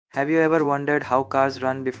Have you ever wondered how cars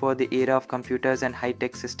run before the era of computers and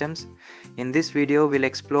high-tech systems? In this video, we'll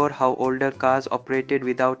explore how older cars operated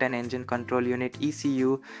without an engine control unit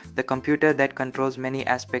ECU, the computer that controls many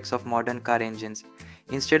aspects of modern car engines,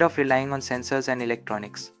 instead of relying on sensors and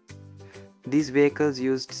electronics. These vehicles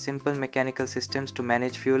used simple mechanical systems to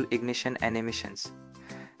manage fuel, ignition, and emissions.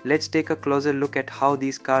 Let's take a closer look at how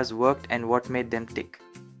these cars worked and what made them tick.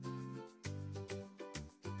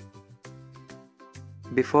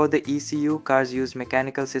 Before the ECU, cars used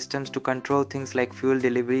mechanical systems to control things like fuel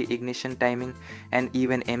delivery, ignition timing, and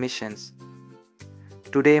even emissions.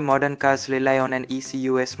 Today, modern cars rely on an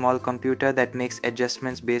ECU, a small computer that makes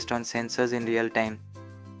adjustments based on sensors in real time.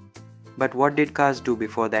 But what did cars do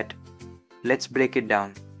before that? Let's break it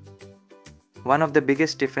down. One of the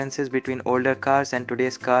biggest differences between older cars and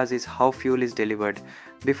today's cars is how fuel is delivered.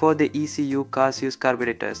 Before the ECU, cars used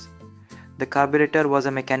carburetors. The carburetor was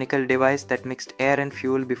a mechanical device that mixed air and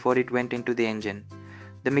fuel before it went into the engine.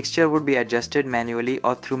 The mixture would be adjusted manually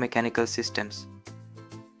or through mechanical systems.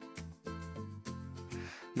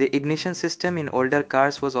 The ignition system in older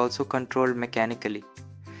cars was also controlled mechanically.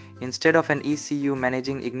 Instead of an ECU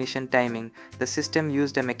managing ignition timing, the system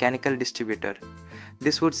used a mechanical distributor.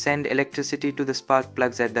 This would send electricity to the spark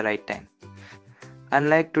plugs at the right time.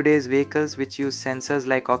 Unlike today's vehicles, which use sensors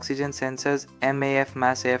like oxygen sensors, MAF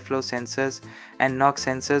mass airflow sensors, and NOx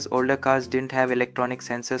sensors, older cars didn't have electronic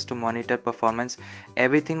sensors to monitor performance.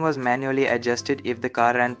 Everything was manually adjusted. If the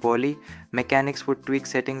car ran poorly, mechanics would tweak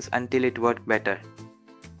settings until it worked better.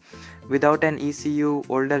 Without an ECU,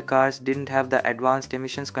 older cars didn't have the advanced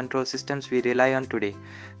emissions control systems we rely on today.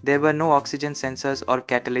 There were no oxygen sensors or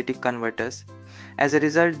catalytic converters. As a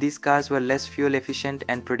result, these cars were less fuel efficient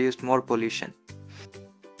and produced more pollution.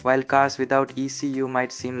 While cars without ECU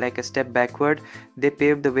might seem like a step backward, they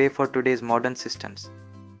paved the way for today's modern systems.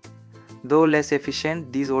 Though less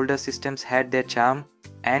efficient, these older systems had their charm,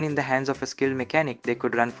 and in the hands of a skilled mechanic, they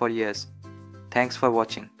could run for years. Thanks for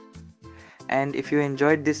watching. And if you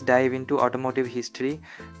enjoyed this dive into automotive history,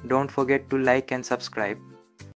 don't forget to like and subscribe.